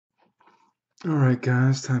All right,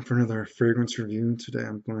 guys, time for another fragrance review. Today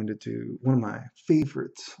I'm going to do one of my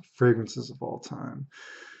favorite fragrances of all time,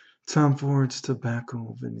 Tom Ford's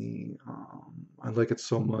Tobacco Vanille. I like it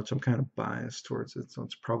so much, I'm kind of biased towards it, so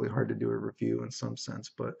it's probably hard to do a review in some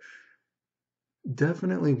sense, but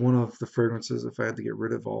definitely one of the fragrances, if I had to get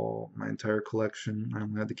rid of all my entire collection, I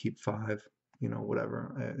only had to keep five,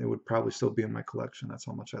 whatever, it would probably still be in my collection. That's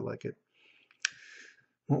how much I like it.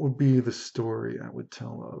 What would be the story I would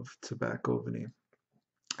tell of Tobacco Vanille?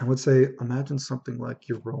 I would say imagine something like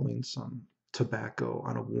you're rolling some tobacco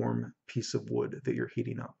on a warm piece of wood that you're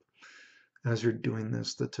heating up. As you're doing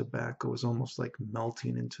this, the tobacco is almost like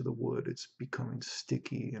melting into the wood. It's becoming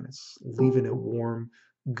sticky and it's leaving a warm,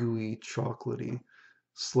 gooey, chocolatey,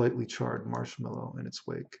 slightly charred marshmallow in its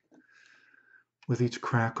wake. With each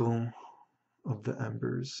crackle of the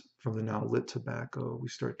embers from the now lit tobacco, we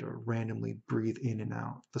start to randomly breathe in and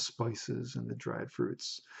out the spices and the dried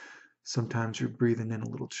fruits. Sometimes you're breathing in a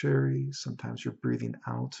little cherry, sometimes you're breathing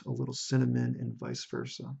out a little cinnamon, and vice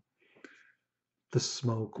versa. The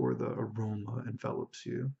smoke or the aroma envelops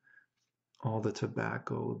you. All the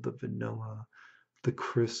tobacco, the vanilla, the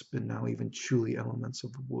crisp, and now even chewy elements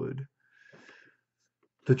of the wood.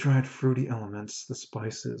 The dried fruity elements, the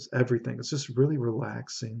spices, everything. It's just really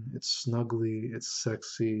relaxing. It's snuggly, it's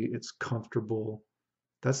sexy, it's comfortable.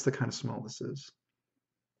 That's the kind of smell this is.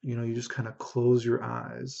 You just kind of close your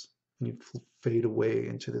eyes and you fade away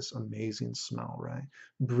into this amazing smell, right?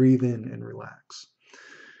 Breathe in and relax.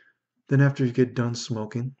 Then, after you get done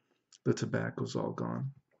smoking, the tobacco's all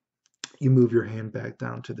gone. You move your hand back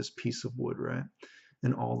down to this piece of wood, right?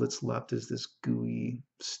 And all that's left is this gooey,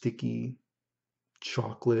 sticky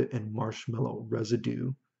chocolate and marshmallow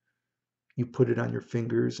residue. You put it on your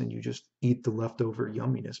fingers and you just eat the leftover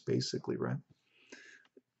yumminess, basically, right?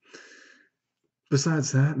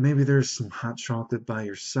 Besides that, maybe there's some hot chocolate by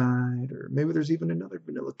your side, or maybe there's even another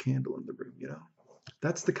vanilla candle in the room.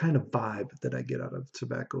 That's the kind of vibe that I get out of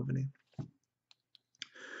Tobacco Vanille.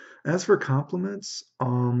 As for compliments,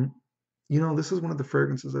 this is one of the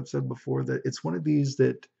fragrances I've said before that it's one of these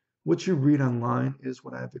that what you read online is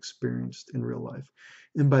what I've experienced in real life.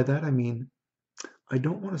 And by that I mean, I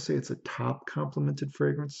don't want to say it's a top complimented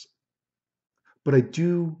fragrance, but I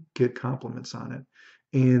do get compliments on it.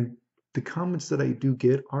 And the comments that I do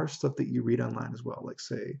get are stuff that you read online as well. Like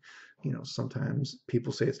say, sometimes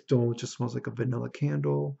people say it just smells like a vanilla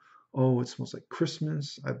candle. Oh, it smells like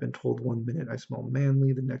Christmas. I've been told one minute I smell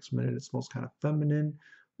manly, the next minute it smells kind of feminine.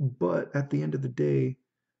 But at the end of the day,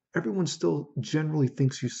 everyone still generally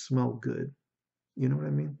thinks you smell good. You know what I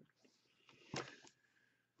mean?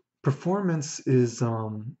 Performance is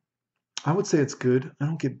I would say it's good. I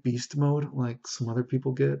don't get beast mode like some other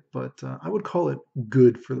people get, but I would call it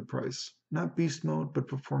good for the price. Not beast mode, but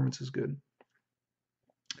performance is good.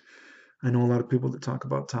 I know a lot of people that talk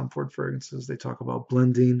about Tom Ford fragrances. They talk about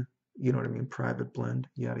blending, you know what I mean, private blend,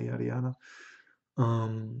 yada yada yada.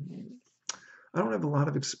 Um, I don't have a lot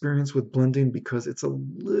of experience with blending because it's a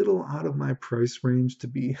little out of my price range to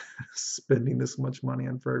be spending this much money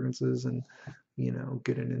on fragrances and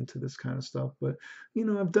getting into this kind of stuff. But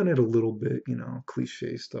I've done it a little bit,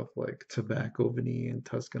 cliche stuff like tobacco, vanilla, and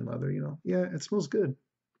Tuscan leather. Yeah, it smells good.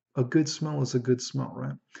 A good smell is a good smell,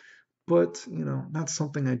 right? But not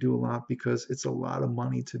something I do a lot because it's a lot of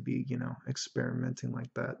money to be, experimenting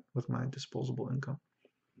like that with my disposable income.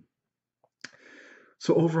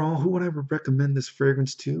 So overall, who would I recommend this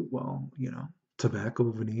fragrance to? Well,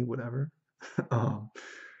 tobacco, vanilla, whatever. um,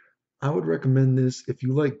 I would recommend this if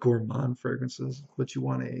you like gourmand fragrances, but you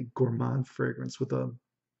want a gourmand fragrance with a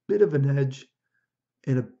bit of an edge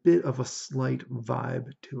and a bit of a slight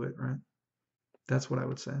vibe to it, right? That's what I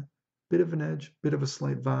would say. Bit of an edge, bit of a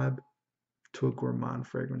slight vibe to a gourmand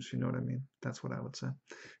fragrance, you know what I mean? That's what I would say.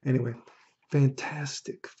 Anyway,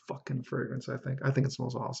 fantastic fucking fragrance, I think. I think it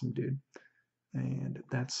smells awesome, dude. And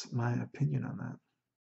that's my opinion on that.